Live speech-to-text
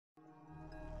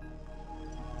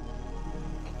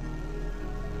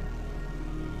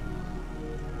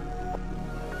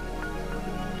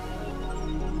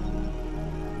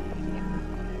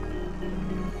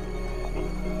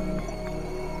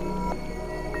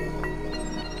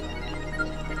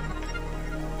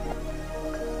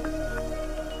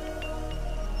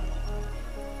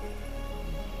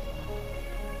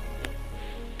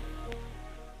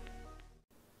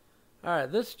Alright,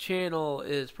 this channel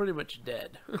is pretty much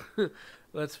dead.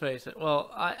 Let's face it. Well,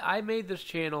 I made this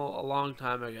channel a long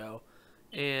time ago,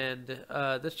 and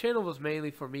this channel was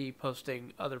mainly for me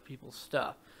posting other people's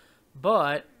stuff.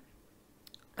 But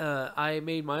I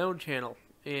made my own channel,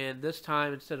 and this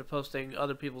time, instead of posting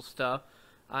other people's stuff,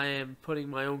 I am putting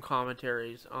my own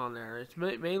commentaries on there. It's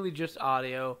mainly just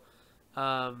audio.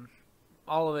 All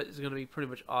of it is going to be pretty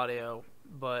much audio,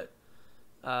 but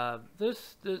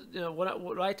this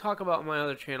what I talk about on my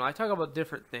other channel, I talk about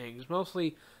different things,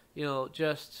 mostly,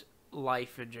 just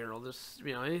life in general. Just,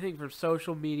 anything from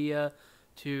social media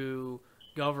to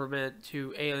government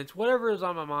to aliens, whatever is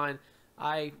on my mind.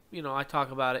 I talk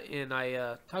about it, and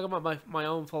I talk about my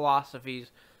own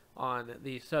philosophies on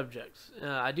these subjects.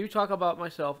 I do talk about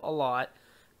myself a lot,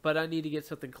 but I need to get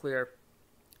something clear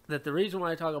that the reason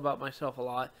why I talk about myself a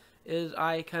lot is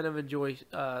I kind of enjoy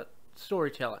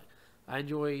storytelling. I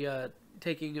enjoy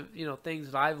taking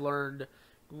things that I've learned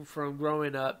from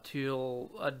growing up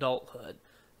till adulthood,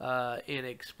 and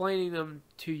explaining them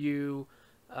to you.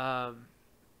 I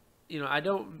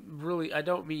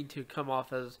don't mean to come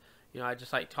off as I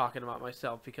just like talking about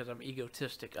myself because I'm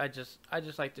egotistic. I just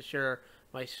like to share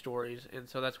my stories, and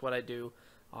so that's what I do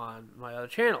on my other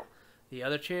channel. The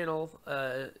other channel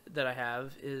that I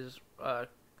have is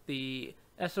the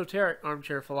Esoteric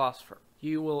Armchair Philosopher.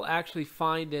 You will actually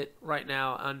find it right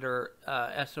now under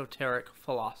Esoteric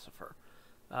Philosopher.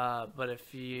 But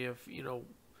if you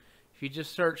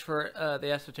just search for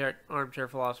the Esoteric Armchair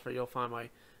Philosopher, you'll find my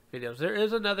videos. There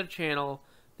is another channel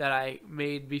that I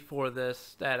made before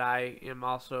this that I am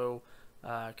also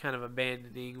kind of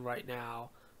abandoning right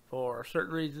now for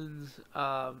certain reasons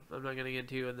I'm not going to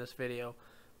get into in this video.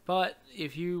 But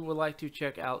if you would like to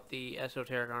check out the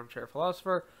Esoteric Armchair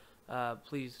Philosopher,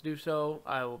 please do so.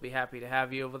 I will be happy to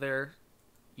have you over there.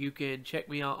 You can check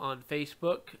me out on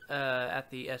Facebook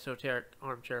at the Esoteric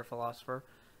Armchair Philosopher.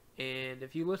 And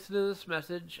if you listen to this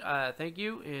message, thank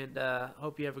you, and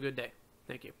hope you have a good day.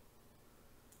 Thank you.